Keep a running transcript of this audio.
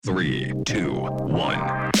3, 2,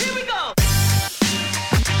 1. Here we go!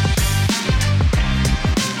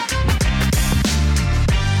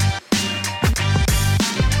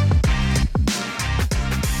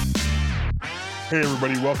 Hey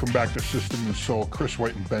everybody, welcome back to System and Soul. Chris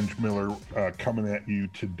White and Benj Miller coming at you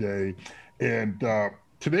today. And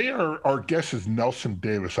today our guest is Nelson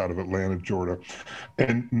Davis out of Atlanta, Georgia.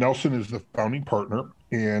 And Nelson is the founding partner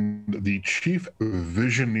and the chief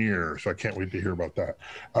visioneer. So I can't wait to hear about that.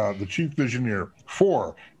 The chief visioneer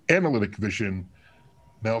for Analytic Vision.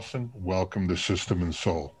 Nelson, welcome to System and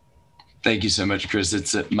Soul. Thank you so much, Chris.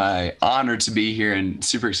 It's my honor to be here and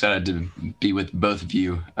super excited to be with both of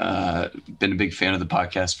you. Been a big fan of the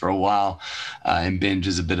podcast for a while, and Benj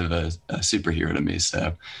is a bit of a superhero to me.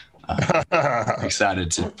 So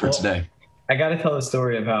excited for today. I got to tell the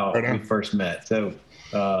story of how we first met. So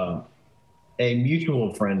a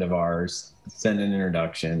mutual friend of ours sent an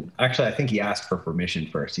introduction. Actually, I think he asked for permission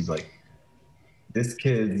first. He's like, this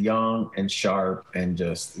kid's young and sharp and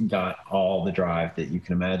just got all the drive that you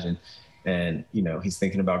can imagine. And, you know, he's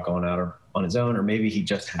thinking about going out on his own, or maybe he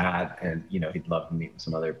just had, and, you know, he'd love to meet with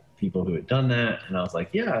some other people who had done that. And I was like,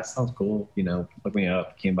 yeah, it sounds cool. You know, look me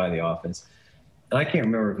up, came by the office. And I can't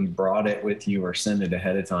remember if he brought it with you or sent it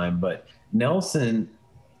ahead of time, but Nelson,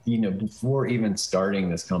 you know, before even starting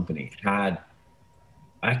this company had,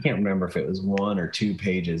 I can't remember if it was 1 or 2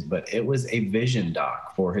 pages, but it was a vision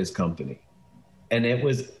doc for his company. And it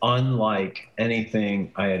was unlike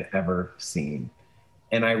anything I had ever seen.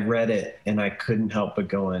 And I read it and I couldn't help but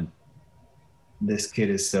going, this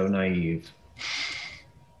kid is so naive.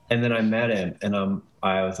 And then I met him and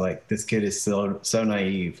I was like, this kid is so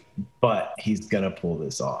naive, but he's going to pull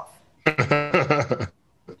this off.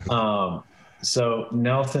 So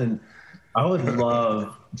Nelson, I would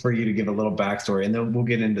love for you to give a little backstory, and then we'll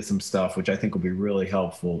get into some stuff, which I think will be really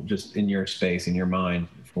helpful just in your space, in your mind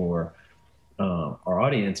for our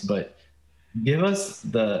audience. But give us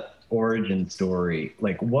the origin story.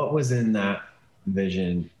 Like, what was in that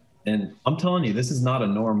vision? And I'm telling you, this is not a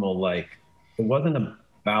normal, like, it wasn't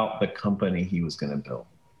about the company he was going to build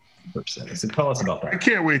per se. So tell us about that. I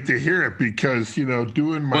can't wait to hear it because, you know,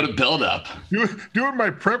 what a build up. Doing my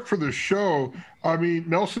prep for the show. I mean,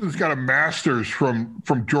 Nelson's got a master's from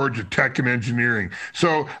Georgia Tech in engineering.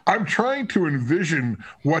 So I'm trying to envision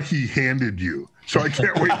what he handed you. So I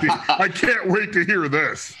can't wait to hear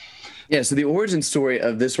this. Yeah, so the origin story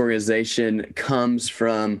of this organization comes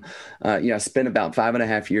from, I spent about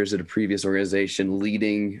 5.5 years at a previous organization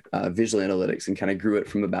leading visual analytics and kind of grew it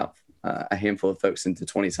from about a handful of folks into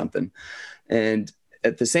 20-something. And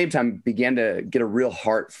at the same time, began to get a real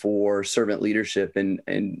heart for servant leadership.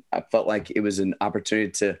 And I felt like it was an opportunity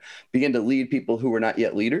to begin to lead people who were not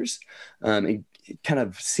yet leaders, and kind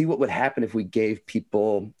of see what would happen if we gave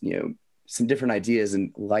people, you know, some different ideas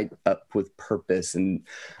and light up with purpose. And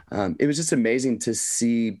it was just amazing to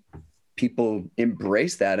see people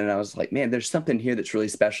embrace that. And I was like, man, there's something here that's really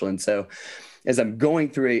special. And so as I'm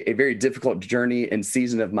going through a very difficult journey and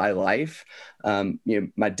season of my life,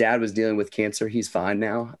 my dad was dealing with cancer. He's fine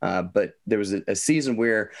now. But there was a season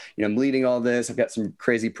where, you know, I'm leading all this. I've got some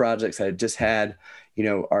crazy projects. I had just had, you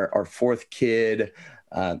know, our 4th kid.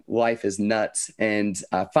 Life is nuts. And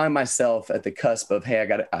I find myself at the cusp of,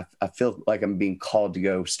 hey, I feel like I'm being called to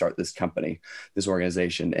go start this company, this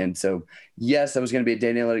organization. And so, yes, I was going to be a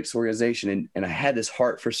data analytics organization. And I had this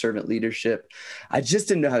heart for servant leadership. I just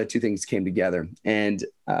didn't know how the two things came together. And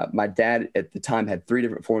my dad at the time had 3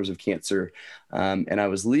 different forms of cancer. And I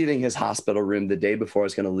was leaving his hospital room the day before I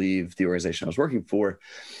was going to leave the organization I was working for.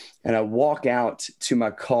 And I walk out to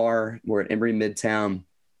my car. We're at Emory Midtown.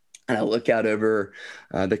 And I look out over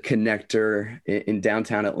the connector in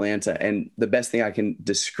downtown Atlanta. And the best thing I can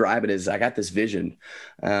describe it is I got this vision.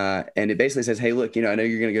 And it basically says, hey, look, you know, I know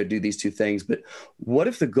you're going to go do these 2 things, but what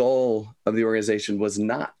if the goal of the organization was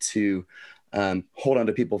not to hold on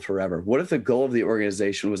to people forever? What if the goal of the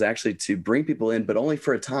organization was actually to bring people in, but only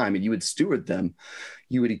for a time, and you would steward them,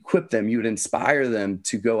 you would equip them, you would inspire them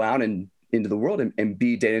to go out and into the world and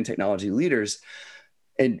be data and technology leaders.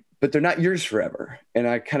 But they're not yours forever. And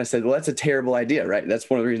I kind of said, well, that's a terrible idea, right?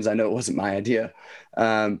 That's one of the reasons I know it wasn't my idea.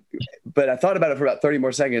 But I thought about it for about 30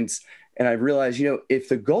 more seconds. And I realized, you know, if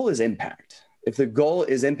the goal is impact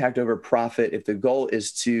over profit, if the goal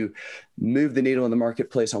is to move the needle in the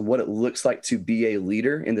marketplace on what it looks like to be a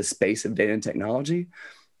leader in the space of data and technology,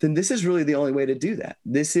 then this is really the only way to do that.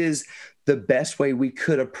 This is the best way we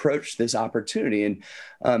could approach this opportunity. And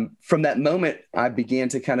from that moment, I began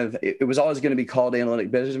to kind of, it was always going to be called Analytic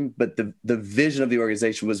Vision, but the vision of the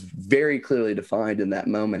organization was very clearly defined in that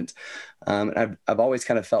moment. And I've always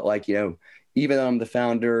kind of felt like, you know, even though I'm the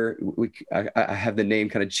founder, I have the name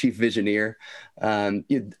kind of chief visioneer. I'm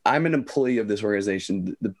an employee of this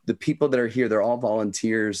organization. The people that are here, they're all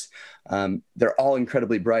volunteers. They're all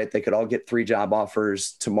incredibly bright. They could all get 3 job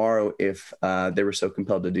offers tomorrow if they were so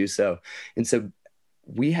compelled to do so. And so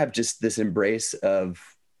we have just this embrace of,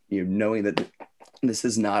 knowing that this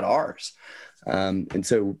is not ours. And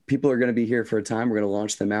so people are going to be here for a time. We're going to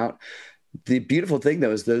launch them out. The beautiful thing,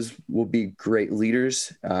 though, is those will be great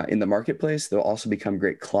leaders in the marketplace. They'll also become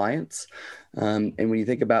great clients. And when you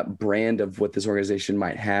think about brand of what this organization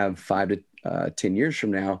might have 5 to 10 years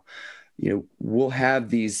from now, we'll have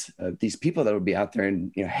these people that will be out there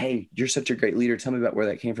and, hey, you're such a great leader. Tell me about where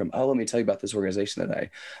that came from. Oh, let me tell you about this organization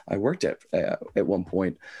that I worked at one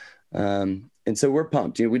point. And so we're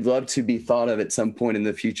pumped. We'd love to be thought of at some point in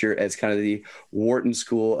the future as kind of the Wharton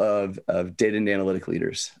School of data and analytic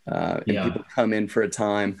leaders. And people come in for a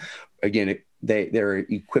time. Again, they're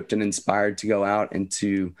equipped and inspired to go out and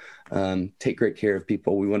to take great care of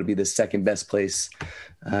people. We want to be the second best place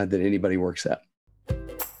that anybody works at.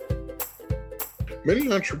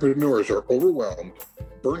 Many entrepreneurs are overwhelmed,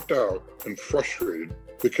 burnt out, and frustrated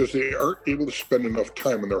because they aren't able to spend enough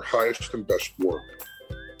time on their highest and best work.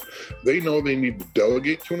 They know they need to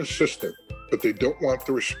delegate to an assistant, but they don't want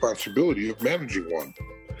the responsibility of managing one.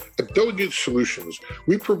 At Delegate Solutions,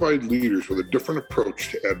 we provide leaders with a different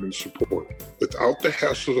approach to admin support without the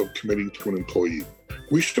hassles of committing to an employee.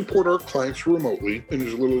 We support our clients remotely in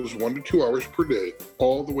as little as 1 to 2 hours per day,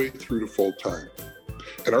 all the way through to full time.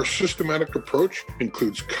 And our systematic approach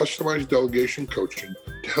includes customized delegation coaching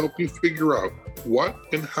to help you figure out what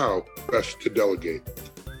and how best to delegate,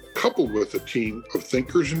 coupled with a team of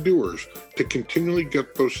thinkers and doers to continually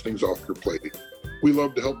get those things off your plate. We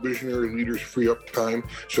love to help visionary leaders free up time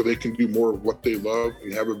so they can do more of what they love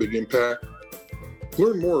and have a big impact.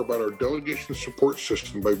 Learn more about our delegation support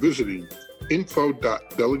system by visiting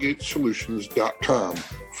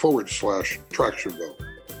info.delegatesolutions.com/Tractionville.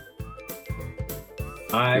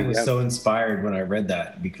 I was so inspired when I read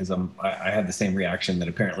that because I had the same reaction that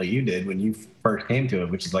apparently you did when you first came to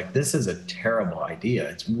it, which is like, this is a terrible idea.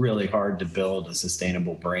 It's really hard to build a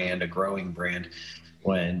sustainable brand, a growing brand,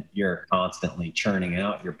 when you're constantly churning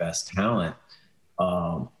out your best talent.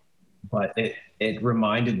 But it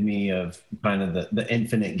reminded me of kind of the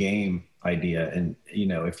infinite game idea. And,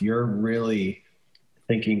 if you're really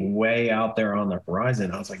thinking way out there on the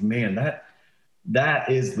horizon, I was like, man, that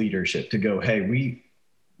is leadership, to go, hey,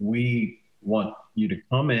 we want you to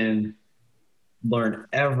come in, learn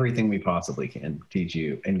everything we possibly can teach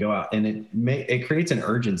you, and go out. And it creates an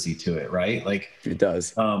urgency to it, right? Like it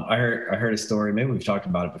does. I heard a story, maybe we've talked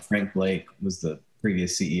about it, but Frank Blake was the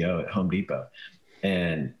previous CEO at Home Depot.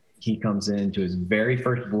 And he comes into his very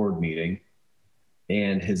first board meeting,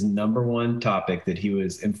 and his number one topic that he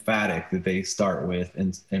was emphatic that they start with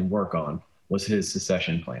and work on was his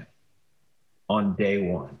succession plan on day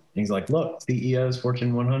one. And he's like, look, CEOs,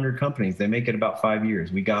 Fortune 100 companies, they make it about 5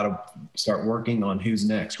 years. We got to start working on who's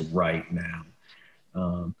next right now.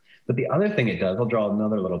 But the other thing it does, I'll draw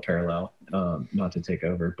another little parallel, not to take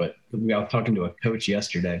over, but I was talking to a coach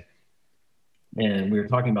yesterday, and we were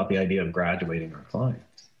talking about the idea of graduating our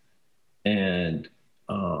clients. And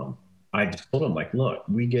I just told him, like, look,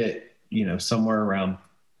 we get, somewhere around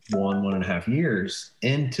 1.5 years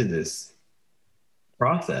into this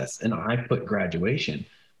process, and I put graduation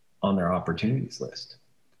on their opportunities list.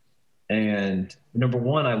 And number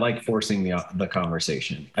one, I like forcing the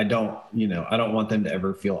conversation. I don't want them to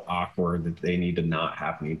ever feel awkward that they need to not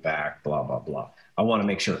have me back, blah, blah, blah. I want to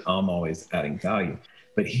make sure I'm always adding value.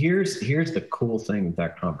 But here's the cool thing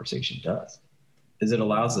that conversation does, is it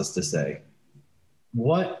allows us to say,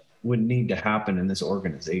 what would need to happen in this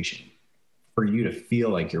organization for you to feel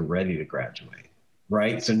like you're ready to graduate?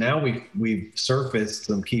 Right. So now we've surfaced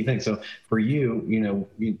some key things. So for you,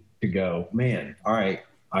 to go, man, all right,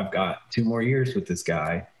 I've got 2 more years with this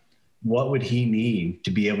guy. What would he need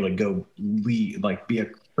to be able to go lead, like be a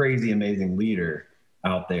crazy, amazing leader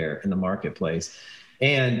out there in the marketplace?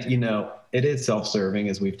 And, it is self-serving,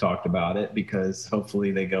 as we've talked about it, because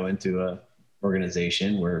hopefully they go into a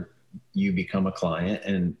organization where you become a client,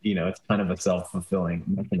 and, it's kind of a self-fulfilling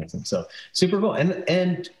mechanism. So super cool.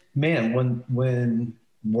 And man, when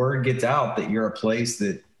word gets out that you're a place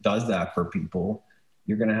that does that for people,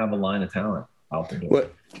 you're going to have a line of talent out there. Well,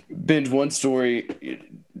 Benj, one story,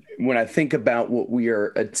 when I think about what we are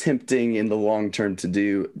attempting in the long term to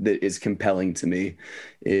do that is compelling to me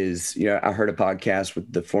is, I heard a podcast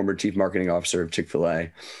with the former chief marketing officer of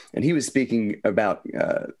Chick-fil-A, and he was speaking about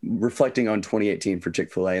reflecting on 2018 for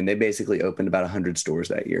Chick-fil-A, and they basically opened about 100 stores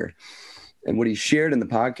that year. And what he shared in the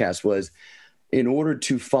podcast was, in order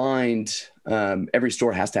to find, every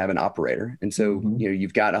store has to have an operator. And so,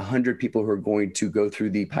 you've got 100 people who are going to go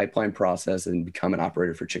through the pipeline process and become an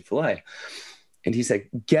operator for Chick-fil-A. And he said,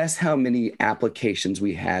 guess how many applications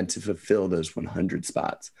we had to fulfill those 100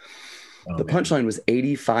 spots? The punchline was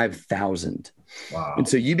 85,000. Wow. And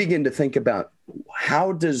so you begin to think about,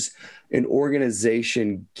 how does an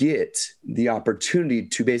organization get the opportunity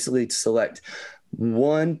to basically select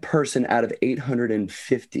one person out of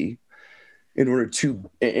 850 in order to,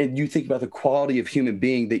 and you think about the quality of human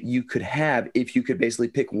being that you could have if you could basically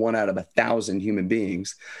pick one out of 1,000 human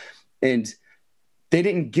beings. And they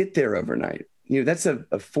didn't get there overnight. That's a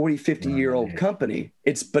 40, 50-year-old company.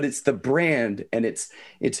 It's the brand, and it's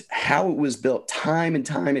how it was built time and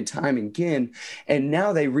time and time again. And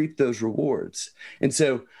now they reap those rewards. And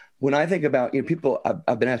so when I think about, people,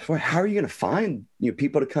 I've been asked before, how are you going to find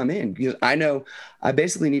people to come in? Because I know I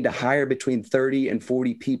basically need to hire between 30 and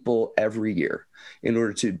 40 people every year in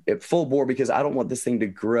order to at full bore, because I don't want this thing to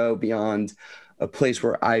grow beyond a place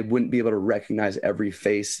where I wouldn't be able to recognize every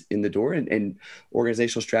face in the door. And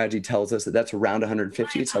organizational strategy tells us that that's around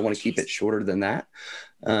 150. So I want to keep it shorter than that.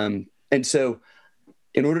 And so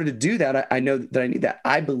in order to do that, I know that I need that.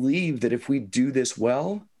 I believe that if we do this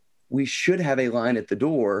well, we should have a line at the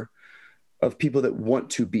door of people that want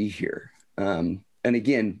to be here. And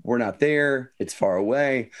again, we're not there. It's far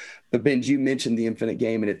away. But Ben, you mentioned The Infinite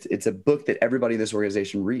Game, and it's a book that everybody in this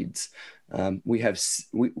organization reads.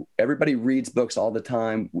 Everybody reads books all the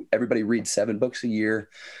time. Everybody reads 7 books a year.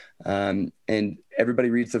 And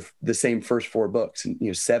everybody reads the same first 4 books,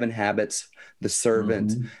 and 7 Habits, The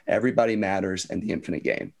Servant, Everybody Matters, and The Infinite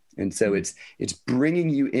Game. And so it's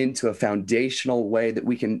bringing you into a foundational way that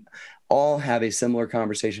we can all have a similar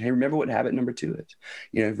conversation. Hey, remember what habit number 2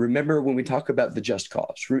 is? Remember when we talk about the just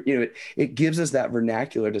cause, it gives us that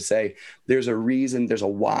vernacular to say, there's a reason, there's a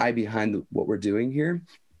why behind what we're doing here.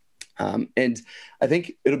 And I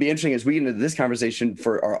think it'll be interesting as we get into this conversation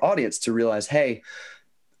for our audience to realize, hey,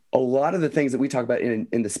 a lot of the things that we talk about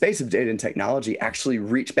in the space of data and technology actually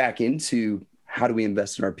reach back into how do we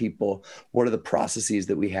invest in our people? What are the processes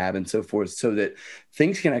that we have and so forth, so that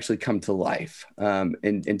things can actually come to life,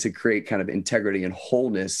 and to create kind of integrity and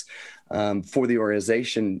wholeness for the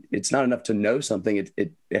organization. It's not enough to know something.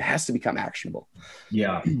 It has to become actionable.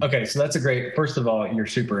 Yeah. Okay. So that's first of all, you're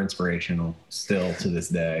super inspirational still to this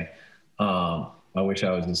day. I wish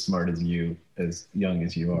I was as smart as you, as young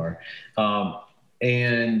as you are.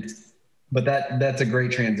 But that's a great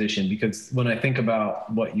transition, because when I think about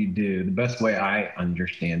what you do, the best way I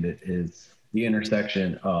understand it is the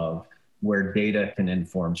intersection of where data can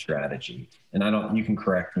inform strategy. And you can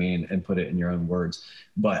correct me and put it in your own words,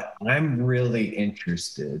 but I'm really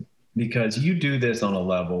interested because you do this on a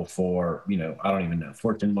level for, I don't even know,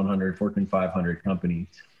 Fortune 100, Fortune 500 companies,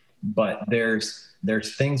 but there's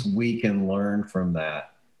things we can learn from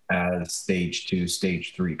that as stage 2,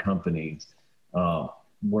 stage 3 companies,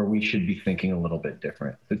 where we should be thinking a little bit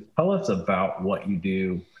different. So tell us about what you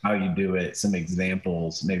do, how you do it, some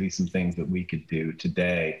examples, maybe some things that we could do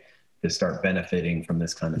today to start benefiting from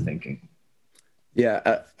this kind of thinking.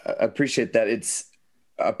 Yeah, I appreciate that. It's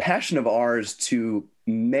a passion of ours to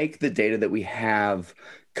make the data that we have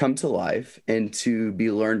come to life and to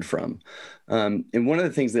be learned from. And one of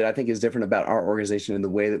the things that I think is different about our organization and the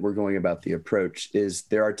way that we're going about the approach is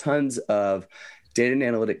there are tons of data and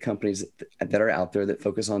analytic companies that are out there that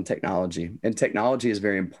focus on technology, and technology is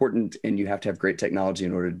very important, and you have to have great technology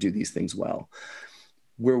in order to do these things well.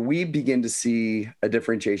 Where we begin to see a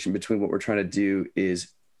differentiation between what we're trying to do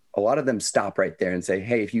is a lot of them stop right there and say,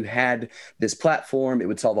 hey, if you had this platform, it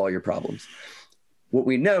would solve all your problems. What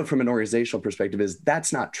we know from an organizational perspective is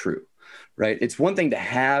that's not true, right? It's one thing to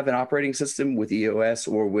have an operating system with EOS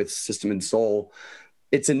or with System and Soul.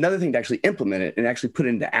 It's another thing to actually implement it and actually put it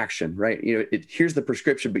into action, right? Here's the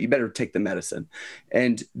prescription, but you better take the medicine.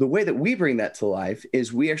 And the way that we bring that to life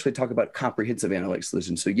is we actually talk about comprehensive analytic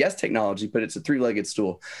solutions. So yes, technology, but it's a 3-legged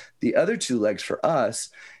stool. The other 2 legs for us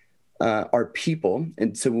are people.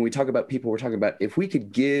 And so when we talk about people, we're talking about if we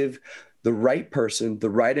could give the right person the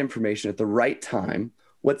right information at the right time,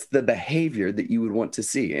 what's the behavior that you would want to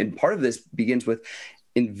see? And part of this begins with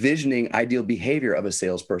envisioning ideal behavior of a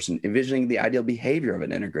salesperson, envisioning the ideal behavior of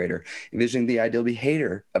an integrator, envisioning the ideal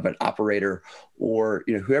behavior of an operator, or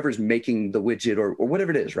whoever's making the widget or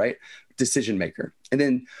whatever it is, right? Decision maker. And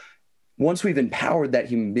then once we've empowered that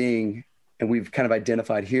human being and we've kind of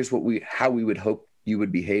identified here's how we would hope you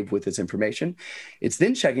would behave with this information, it's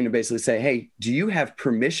then checking to basically say, hey, do you have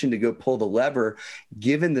permission to go pull the lever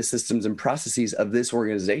given the systems and processes of this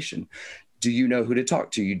organization? Do you know who to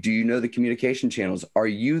talk to? Do you know the communication channels? Are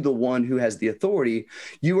you the one who has the authority?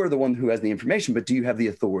 You are the one who has the information, but do you have the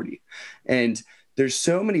authority? And there's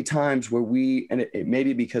so many times where and it may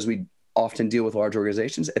be because we often deal with large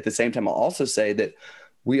organizations. At the same time, I'll also say that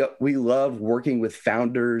we love working with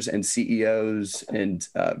founders and CEOs and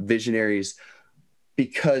visionaries,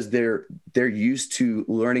 because they're used to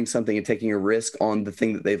learning something and taking a risk on the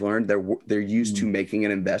thing that they've learned. They're used to making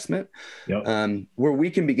an investment. Yep. Where we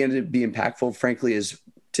can begin to be impactful, frankly, is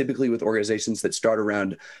typically with organizations that start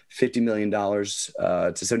around $50 million to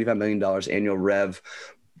 $75 million annual rev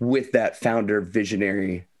with that founder,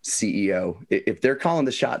 visionary CEO. If they're calling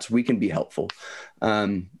the shots, we can be helpful.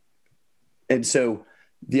 And so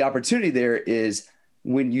the opportunity there is,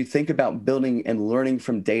 when you think about building and learning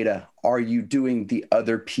from data, are you doing the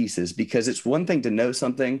other pieces? Because it's one thing to know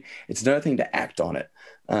something, it's another thing to act on it.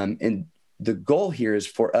 And the goal here is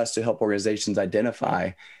for us to help organizations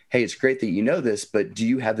identify, hey, it's great that you know this, but do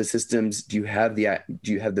you have the systems? Do you have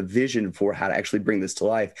the vision for how to actually bring this to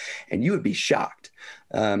life? And you would be shocked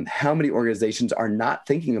how many organizations are not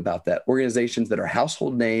thinking about that. Organizations that are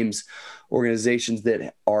household names, organizations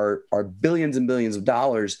that are billions and billions of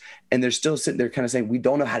dollars, and they're still sitting there kind of saying, we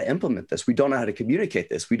don't know how to implement this. We don't know how to communicate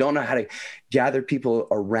this. We don't know how to gather people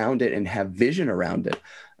around it and have vision around it.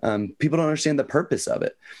 People don't understand the purpose of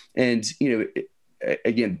it. And,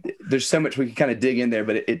 again, there's so much we can kind of dig in there,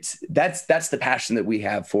 but that's the passion that we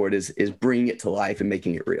have for it, is bringing it to life and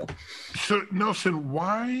making it real. So Nelson,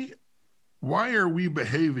 why are we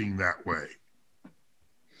behaving that way?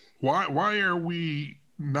 Why are we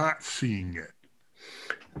not seeing it?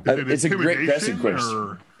 It's a great question, Chris.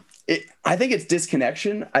 I think it's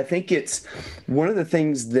disconnection. I think it's one of the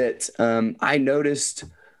things that I noticed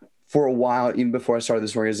for a while, even before I started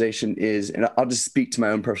this organization, is, and I'll just speak to my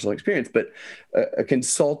own personal experience, but a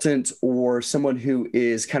consultant or someone who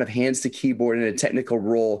is kind of hands to keyboard in a technical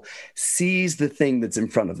role sees the thing that's in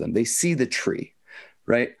front of them. They see the tree,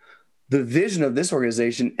 right? The vision of this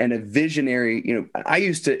organization and a visionary,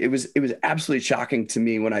 it was absolutely shocking to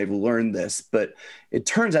me when I learned this, but it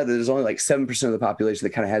turns out that there's only like 7% of the population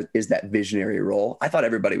that kind of is that visionary role. I thought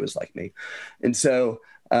everybody was like me. And so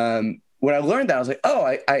when I learned that, I was like,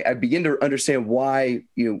 I begin to understand why,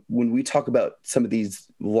 when we talk about some of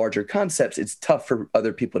these larger concepts, it's tough for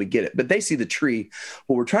other people to get it, but they see the tree.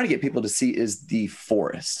 What we're trying to get people to see is the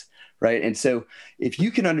forest. Right. And so if you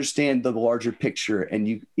can understand the larger picture,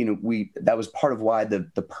 and that was part of why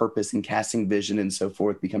the purpose and casting vision and so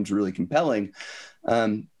forth becomes really compelling.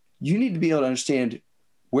 You need to be able to understand,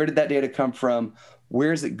 where did that data come from?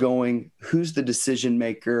 Where is it going? Who's the decision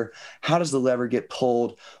maker? How does the lever get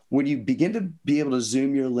pulled? When you begin to be able to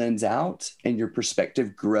zoom your lens out and your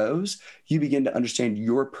perspective grows, you begin to understand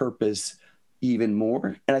your purpose even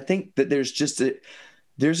more. And I think that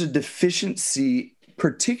there's a deficiency,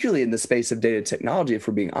 particularly in the space of data technology, if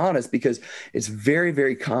we're being honest, because it's very,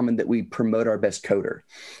 very common that we promote our best coder.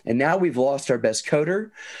 And now we've lost our best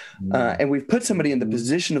coder, and we've put somebody in the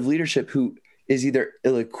position of leadership who is either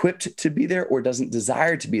ill-equipped to be there or doesn't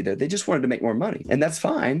desire to be there. They just wanted to make more money, and that's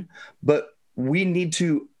fine, but we need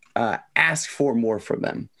to ask for more from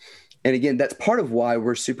them. And again, that's part of why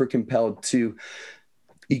we're super compelled to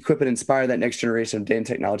equip and inspire that next generation of data and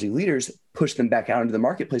technology leaders, push them back out into the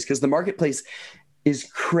marketplace, because the marketplace is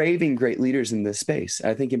craving great leaders in this space.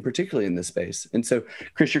 I think particularly in this space. And so,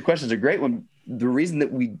 Chris, your question is a great one. The reason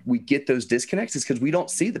that we get those disconnects is because we don't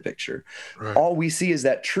see the picture. Right. All we see is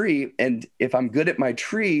that tree. And if I'm good at my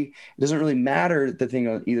tree, it doesn't really matter the thing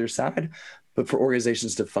on either side. But for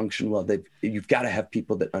organizations to function well, you've got to have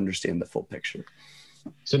people that understand the full picture.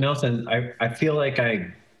 So Nelson, I feel like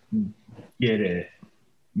I get it,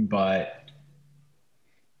 but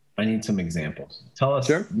I need some examples. Tell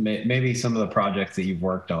us maybe some of the projects that you've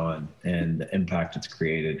worked on and the impact it's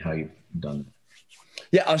created, how you've done it.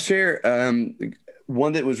 Yeah, I'll share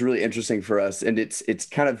one that was really interesting for us, and it's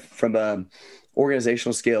kind of from a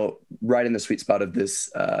organizational scale, right in the sweet spot of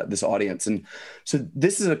this audience. And so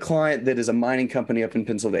this is a client that is a mining company up in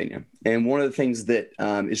Pennsylvania. And one of the things that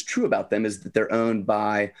is true about them is that they're owned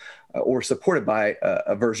by or supported by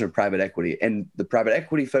a version of private equity. And the private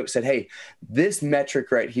equity folks said, hey, this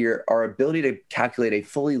metric right here, our ability to calculate a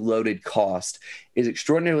fully loaded cost, is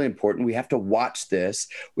extraordinarily important. We have to watch this.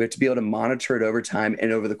 We have to be able to monitor it over time.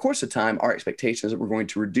 And over the course of time, our expectation is that we're going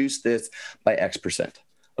to reduce this by X%.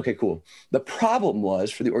 Okay, cool. The problem was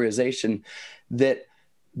for the organization that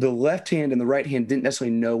the left hand and the right hand didn't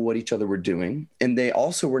necessarily know what each other were doing. And they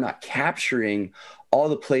also were not capturing all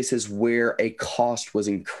the places where a cost was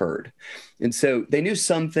incurred. And so they knew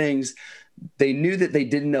some things, they knew that they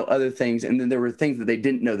didn't know other things. And then there were things that they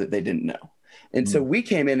didn't know that they didn't know. And so we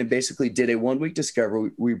came in and basically did a 1-week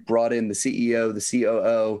discovery. We brought in the CEO, the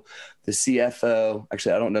COO, the CFO.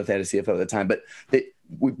 Actually, I don't know if they had a CFO at the time, but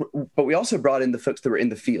we also brought in the folks that were in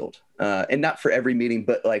the field, and not for every meeting,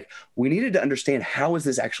 but like we needed to understand, how is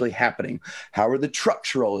this actually happening? How are the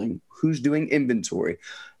trucks rolling? Who's doing inventory?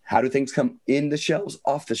 How do things come in the shelves,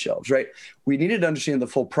 off the shelves, right? We needed to understand the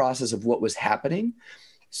full process of what was happening,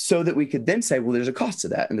 so that we could then say, well, there's a cost to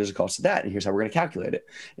that, and there's a cost to that, and here's how we're going to calculate it.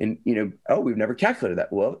 And, we've never calculated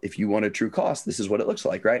that. Well, if you want a true cost, this is what it looks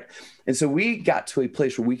like, right? And so we got to a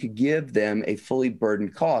place where we could give them a fully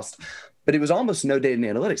burdened cost, but it was almost no data and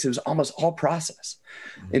analytics. It was almost all process.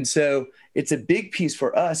 And so it's a big piece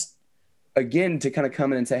for us, again, to kind of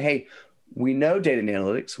come in and say, hey, we know data and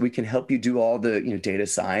analytics. We can help you do all the data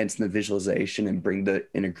science and the visualization and bring the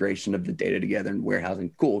integration of the data together and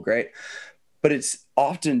warehousing. Cool, great. But it's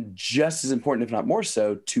often just as important, if not more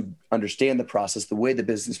so, to understand the process, the way the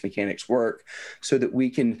business mechanics work, so that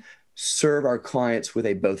we can serve our clients with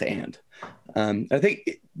a both and. I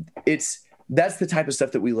think that's the type of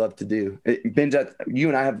stuff that we love to do. Ben, you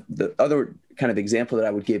and I have the other kind of example that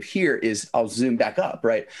I would give here is, I'll zoom back up,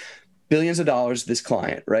 right? Billions of dollars, this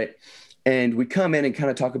client, right? And we come in and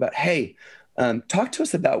kind of talk about, hey, talk to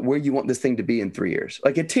us about where you want this thing to be in 3 years.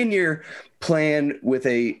 Like a 10-year plan with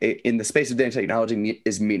in the space of data technology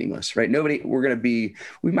is meaningless, right?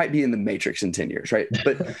 We might be in the matrix in 10 years, right?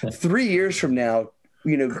 But 3 years from now,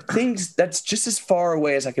 things, that's just as far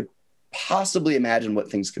away as I could possibly imagine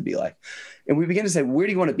what things could be like. And we begin to say, where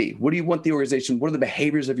do you want to be? What do you want the organization? What are the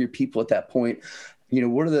behaviors of your people at that point?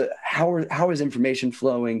 How is information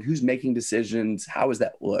flowing? Who's making decisions? How does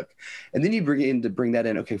that look? And then you begin to bring that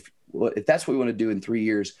in. Okay, well, if that's what we want to do in 3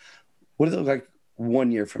 years, what does it look like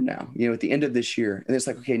 1 year from now? At the end of this year. And it's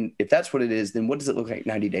like, okay, if that's what it is, then what does it look like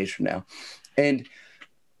 90 days from now? And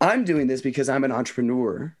I'm doing this because I'm an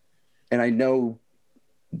entrepreneur and I know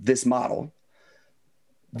this model.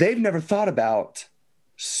 They've never thought about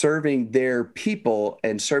serving their people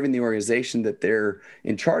and serving the organization that they're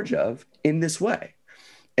in charge of in this way.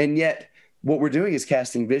 And yet what we're doing is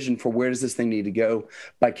casting vision for where does this thing need to go.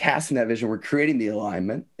 By casting that vision, we're creating the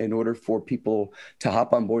alignment in order for people to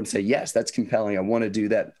hop on board and say, yes, that's compelling. I want to do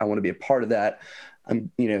that. I want to be a part of that. And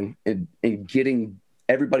getting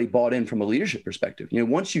everybody bought in from a leadership perspective.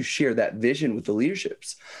 Once you share that vision with the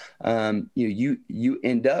leaderships, you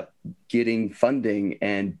end up getting funding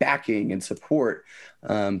and backing and support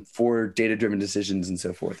for data-driven decisions and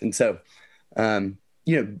so forth. And so,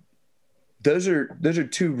 those are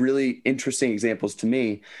two really interesting examples to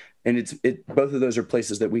me, and both of those are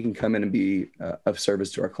places that we can come in and be of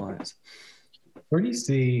service to our clients. Where do you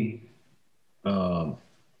see? I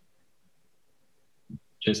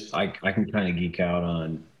can kind of geek out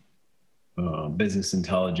on business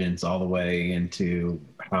intelligence all the way into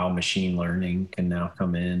how machine learning can now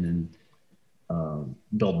come in and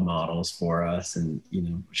build models for us and,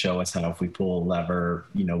 show us how, if we pull a lever,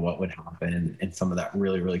 what would happen, and some of that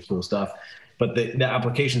really, really cool stuff. But the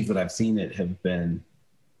applications that I've seen it have been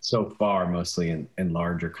so far mostly in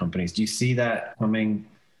larger companies. Do you see that coming,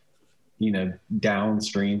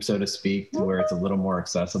 downstream, so to speak, to where it's a little more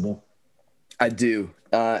accessible? I do,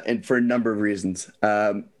 and for a number of reasons.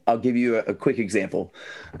 I'll give you a quick example,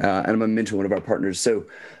 and I'm going to mention one of our partners. So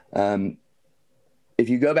if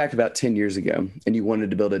you go back about 10 years ago and you wanted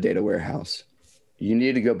to build a data warehouse, you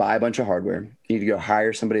needed to go buy a bunch of hardware. You need to go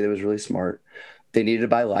hire somebody that was really smart. They needed to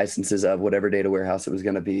buy licenses of whatever data warehouse it was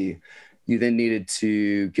going to be. You then needed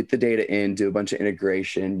to get the data in, do a bunch of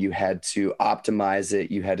integration. You had to optimize it.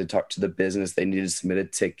 You had to talk to the business. They needed to submit a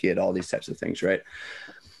ticket, all these types of things, right?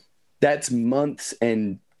 That's months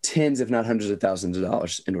and tens, if not hundreds of thousands of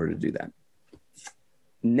dollars in order to do that.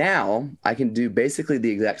 Now I can do basically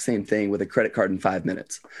the exact same thing with a credit card in 5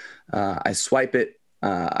 minutes. I swipe it,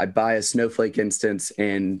 I buy a Snowflake instance,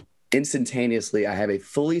 and instantaneously I have a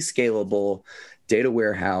fully scalable data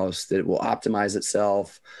warehouse that will optimize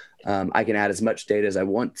itself. I can add as much data as I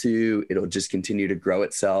want to. It'll just continue to grow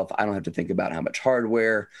itself. I don't have to think about how much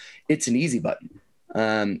hardware. It's an easy button.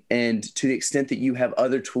 And to the extent that you have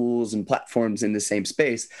other tools and platforms in the same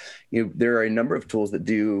space, there are a number of tools that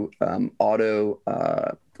do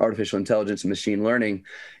artificial intelligence and machine learning.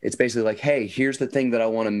 It's basically like, hey, here's the thing that I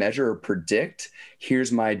want to measure or predict.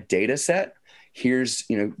 Here's my data set. Here's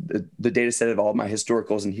the data set of all my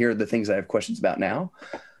historicals, and here are the things I have questions about now.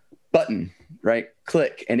 Button, right?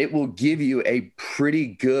 Click, and it will give you a pretty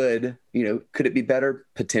good, could it be better?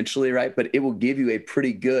 Potentially, right? But it will give you a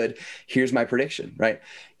pretty good, here's my prediction, right?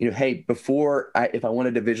 Hey, if I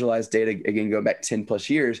wanted to visualize data, again, going back 10 plus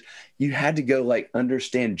years, you had to go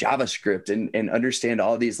understand JavaScript and understand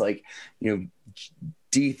all these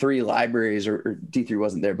D3 libraries, or D3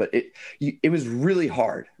 wasn't there, but it was really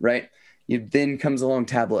hard, right? Then comes along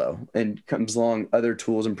Tableau and comes along other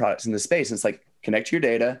tools and products in the space. And it's like, connect to your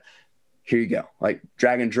data. Here you go. Like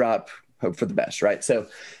drag and drop, hope for the best, right? So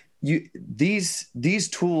these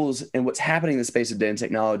tools and what's happening in the space of data and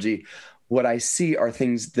technology, what I see are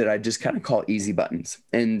things that I just kind of call easy buttons.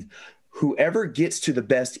 And whoever gets to the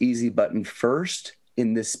best easy button first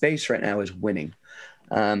in this space right now is winning.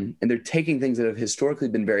 And they're taking things that have historically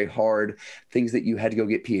been very hard, things that you had to go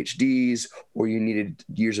get PhDs or you needed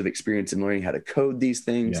years of experience in learning how to code these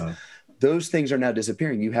things. Yeah. Those things are now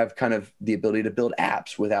disappearing. You have kind of the ability to build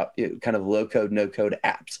apps without kind of low code, no code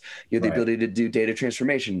apps. You have the ability to do data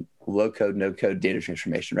transformation, low code, no code data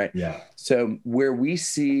transformation, right? Yeah. So where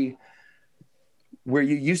you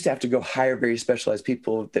used to have to go hire very specialized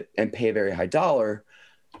people and pay a very high dollar,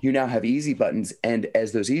 you now have easy buttons. And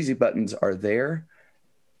as those easy buttons are there,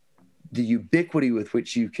 the ubiquity with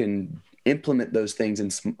which you can implement those things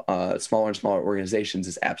in smaller and smaller organizations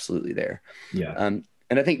is absolutely there. Yeah.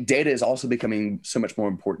 And I think data is also becoming so much more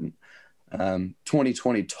important.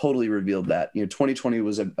 2020 totally revealed that. 2020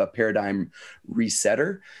 was a paradigm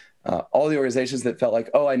resetter. All the organizations that felt like,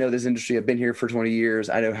 oh, I know this industry, I've been here for 20 years,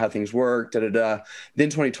 I know how things work, Then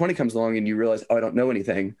 2020 comes along and you realize, oh, I don't know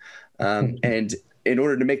anything. And in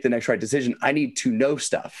order to make the next right decision, I need to know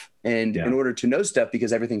stuff. And in order to know stuff,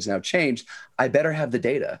 because everything's now changed, I better have the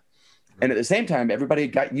data. And at the same time, everybody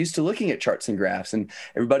got used to looking at charts and graphs, and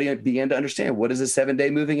everybody began to understand what is a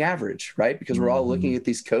 7-day moving average, right? Because we're all looking at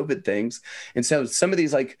these COVID things. And so some of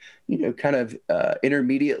these kind of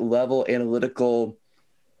intermediate level analytical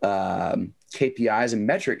KPIs and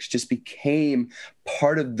metrics just became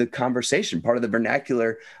part of the conversation, part of the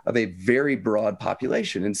vernacular of a very broad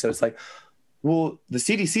population. And so it's like, well, the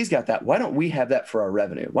CDC's got that. Why don't we have that for our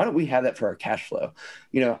revenue? Why don't we have that for our cash flow?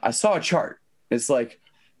 I saw a chart. It's like,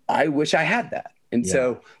 I wish I had that. And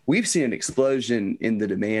so we've seen an explosion in the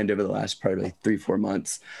demand over the last probably 3-4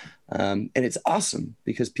 months. And it's awesome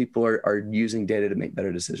because people are using data to make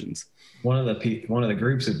better decisions. One of the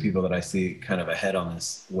groups of people that I see kind of ahead on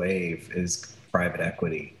this wave is private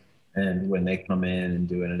equity. And when they come in and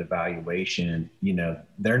do an evaluation,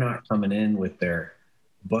 they're not coming in with their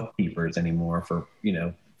bookkeepers anymore for,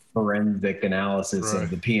 forensic analysis of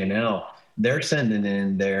the P&L. They're sending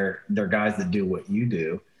in their guys that do what you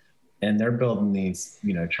do. And they're building these,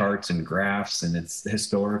 charts and graphs, and it's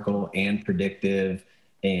historical and predictive.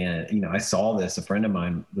 And, I saw this, a friend of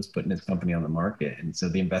mine was putting his company on the market. And so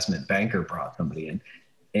the investment banker brought somebody in,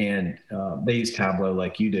 and they use Tableau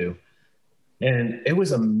like you do. And it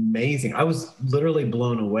was amazing. I was literally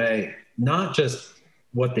blown away, not just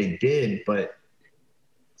what they did, but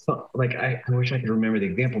I wish I could remember the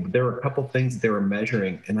example, but there were a couple things that they were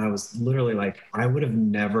measuring. And I was literally like, I would have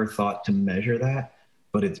never thought to measure that,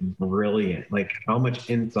 but it's brilliant. Like, how much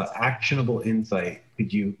actionable insight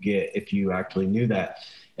could you get if you actually knew that?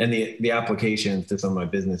 And the applications to some of my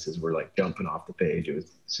businesses were like jumping off the page. It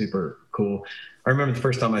was super cool. I remember the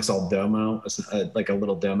first time I saw Domo, like a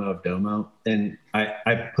little demo of Domo, and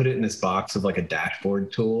I put it in this box of like a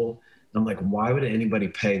dashboard tool. And I'm like, why would anybody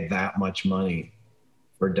pay that much money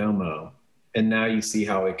for Domo? And now you see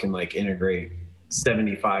how it can like integrate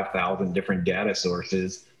 75,000 different data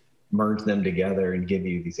sources, merge them together and give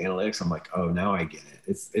you these analytics. I'm like, oh, now I get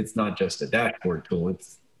it. It's not just a dashboard tool.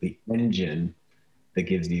 It's the engine that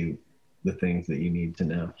gives you the things that you need to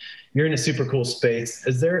know. You're in a super cool space.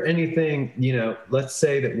 Is there anything, let's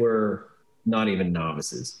say that we're not even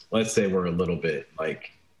novices. Let's say we're a little bit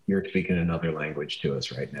like you're speaking another language to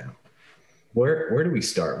us right now. Where do we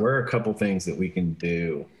start? Where are a couple things that we can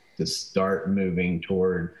do to start moving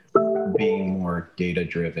toward being more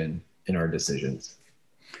data-driven in our decisions?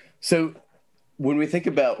 So when we think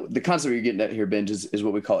about the concept you're getting at here, Benj, is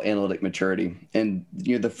what we call analytic maturity. And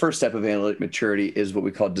the first step of analytic maturity is what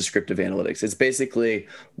we call descriptive analytics. It's basically,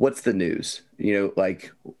 what's the news?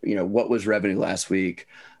 What was revenue last week?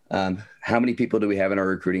 How many people do we have in our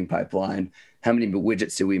recruiting pipeline? How many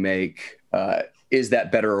widgets do we make? Is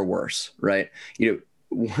that better or worse, right?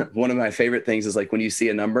 One of my favorite things is like when you see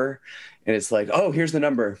a number and it's like, oh, here's the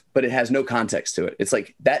number, but it has no context to it. It's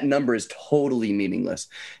like that number is totally meaningless.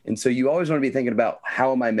 And so you always want to be thinking about,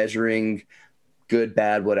 how am I measuring good,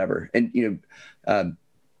 bad, whatever. And,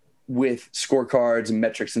 with scorecards and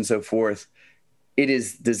metrics and so forth, it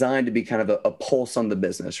is designed to be kind of a pulse on the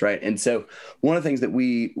business, right? And so one of the things that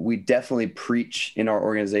we definitely preach in our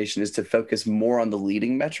organization is to focus more on the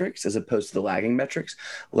leading metrics as opposed to the lagging metrics.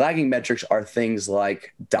 Lagging metrics are things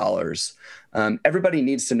like dollars. Everybody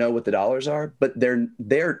needs to know what the dollars are, but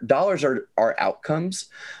their dollars are outcomes.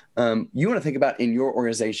 you want to think about in your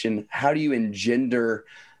organization, how do you engender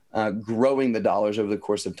growing the dollars over the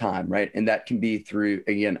course of time, right? And that can be through,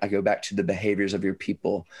 again, I go back to the behaviors of your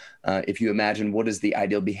people. If you imagine what is the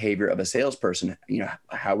ideal behavior of a salesperson,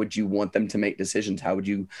 how would you want them to make decisions? How would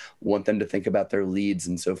you want them to think about their leads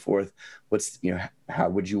and so forth? How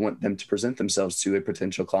would you want them to present themselves to a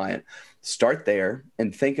potential client? Start there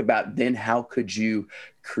and think about then how could you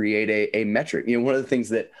create a metric? One of the things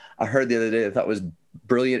that I heard the other day that I thought was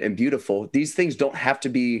brilliant and beautiful, these things don't have to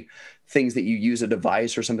be things that you use a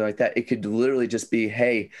device or something like that. It could literally just be,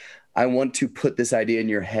 hey, I want to put this idea in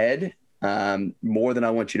your head more than I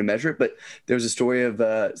want you to measure it. But there's a story of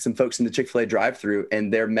some folks in the Chick-fil-A drive-thru,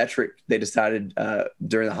 and their metric, they decided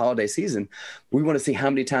during the holiday season, we want to see how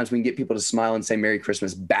many times we can get people to smile and say Merry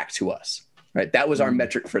Christmas back to us, right? That was our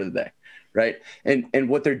metric for the day. Right. And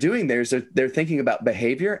what they're doing there is they're thinking about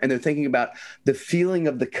behavior, and they're thinking about the feeling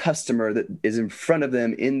of the customer that is in front of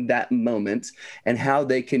them in that moment, and how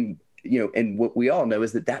they can, and what we all know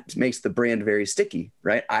is that makes the brand very sticky,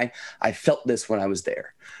 right? I felt this when I was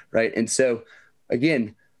there. Right. And so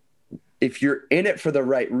again, if you're in it for the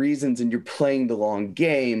right reasons and you're playing the long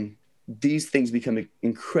game, these things become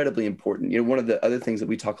incredibly important. One of the other things that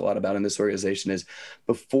we talk a lot about in this organization is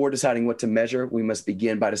before deciding what to measure, we must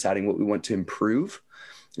begin by deciding what we want to improve.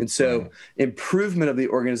 And so improvement of the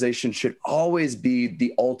organization should always be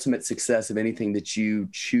the ultimate success of anything that you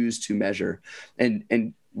choose to measure.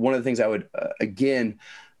 And one of the things I would,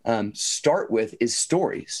 start with is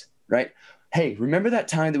stories, right? Hey, remember that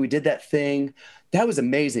time that we did that thing? That was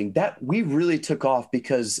amazing. That we really took off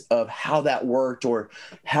because of how that worked, or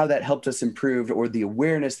how that helped us improve, or the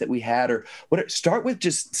awareness that we had, or whatever. Start with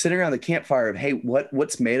just sitting around the campfire of, hey,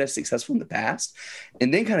 what's made us successful in the past?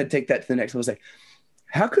 And then kind of take that to the next level and say,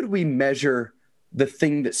 how could we measure the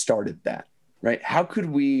thing that started that, right? How could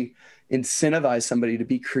we incentivize somebody to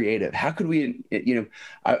be creative? How could we,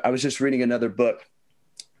 I was just reading another book,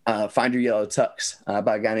 Find Your Yellow Tux,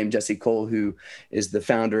 by a guy named Jesse Cole, who is the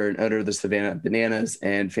founder and owner of the Savannah Bananas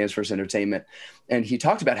and Fans First Entertainment. And he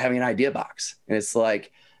talked about having an idea box. And it's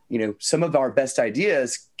like, some of our best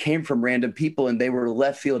ideas came from random people, and they were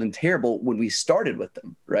left field and terrible when we started with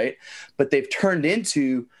them, right? But they've turned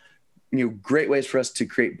into, great ways for us to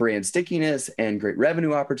create brand stickiness and great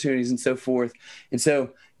revenue opportunities and so forth. And so,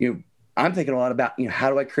 I'm thinking a lot about, how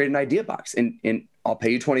do I create an idea box? And I'll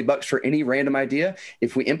pay you $20 for any random idea.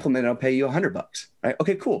 If we implement it, I'll pay you $100, right?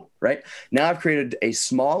 Okay, cool, right? Now I've created a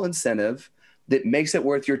small incentive that makes it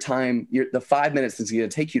worth your time, the 5 minutes it's going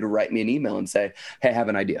to take you to write me an email and say, hey, I have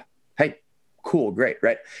an idea. Hey, cool, great,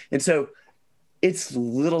 right? And so it's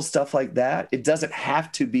little stuff like that. It doesn't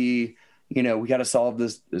have to be, we got to solve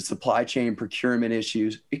the supply chain procurement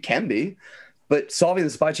issues. It can be. But solving the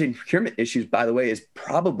supply chain procurement issues, by the way, is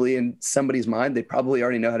probably in somebody's mind. They probably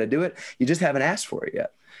already know how to do it. You just haven't asked for it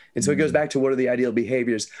yet. And so it goes back to what are the ideal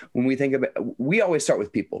behaviors. When we think about, we always start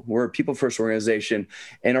with people. We're a people first organization,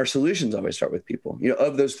 and our solutions always start with people.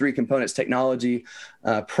 Of those three components, technology,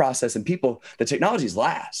 process, and people, the technology is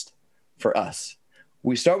last for us.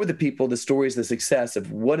 We start with the people, the stories, the success of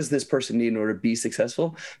what does this person need in order to be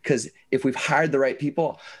successful? Because if we've hired the right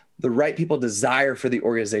people desire for the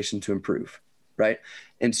organization to improve. Right.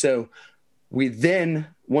 And so we then,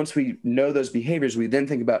 once we know those behaviors, we then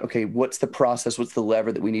think about, okay, what's the process? What's the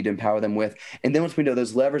lever that we need to empower them with? And then once we know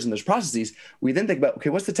those levers and those processes, we then think about, okay,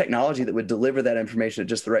 what's the technology that would deliver that information at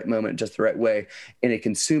just the right moment, just the right way, in a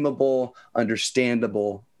consumable,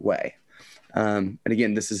 understandable way? And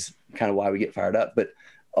again, this is kind of why we get fired up, but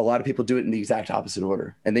a lot of people do it in the exact opposite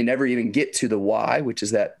order, and they never even get to the why, which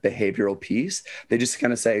is that behavioral piece. They just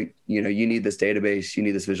kind of say, you need this database, you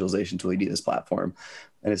need this visualization tool, you need this platform.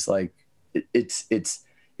 And it's like, it's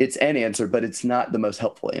an answer, but it's not the most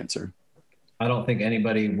helpful answer. I don't think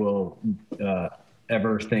anybody will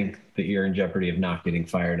ever think that you're in jeopardy of not getting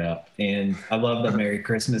fired up. And I love the Merry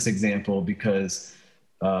Christmas example because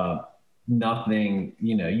nothing,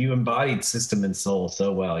 you embodied system and soul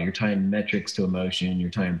so well. You're tying metrics to emotion,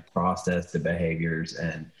 you're tying process to behaviors,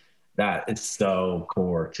 and that is so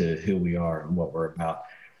core to who we are and what we're about.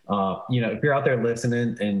 If you're out there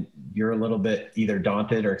listening and you're a little bit either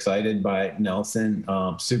daunted or excited by Nelson,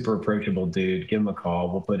 super approachable dude, give him a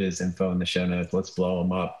call. We'll put his info in the show notes. Let's blow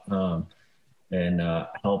him up and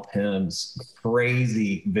help his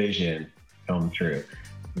crazy vision come true.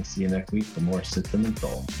 We'll see you next week for more System and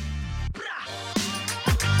Soul.